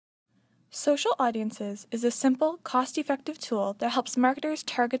Social Audiences is a simple, cost-effective tool that helps marketers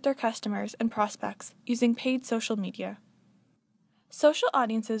target their customers and prospects using paid social media. Social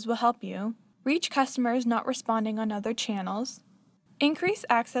Audiences will help you reach customers not responding on other channels, increase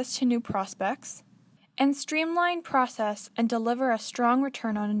access to new prospects, and streamline process and deliver a strong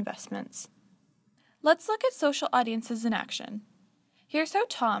return on investments. Let's look at Social Audiences in action. Here's how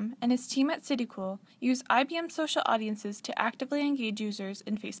Tom and his team at CityCool use IBM Social Audiences to actively engage users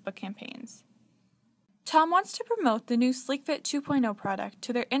in Facebook campaigns. Tom wants to promote the new SleekFit 2.0 product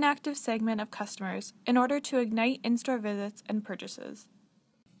to their inactive segment of customers in order to ignite in-store visits and purchases.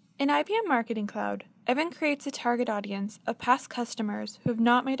 In IBM Marketing Cloud, Evan creates a target audience of past customers who have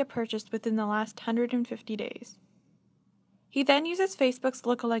not made a purchase within the last 150 days. He then uses Facebook's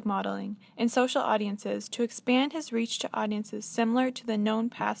lookalike modeling and social audiences to expand his reach to audiences similar to the known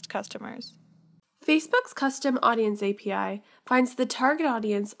past customers. Facebook's Custom Audience API finds the target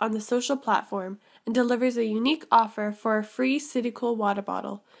audience on the social platform and delivers a unique offer for a free CityCool water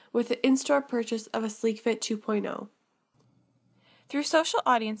bottle with the in-store purchase of a SleekFit 2.0. Through social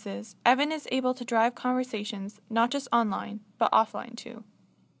audiences, Evan is able to drive conversations not just online, but offline too.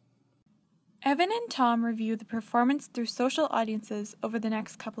 Evan and Tom review the performance through social audiences over the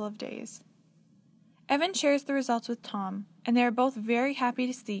next couple of days. Evan shares the results with Tom, and they are both very happy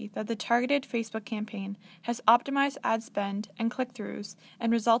to see that the targeted Facebook campaign has optimized ad spend and click-throughs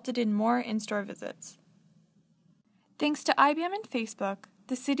and resulted in more in-store visits. Thanks to IBM and Facebook,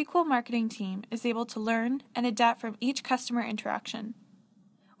 the CityCool marketing team is able to learn and adapt from each customer interaction.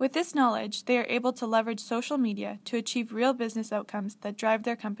 With this knowledge, they are able to leverage social media to achieve real business outcomes that drive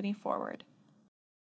their company forward.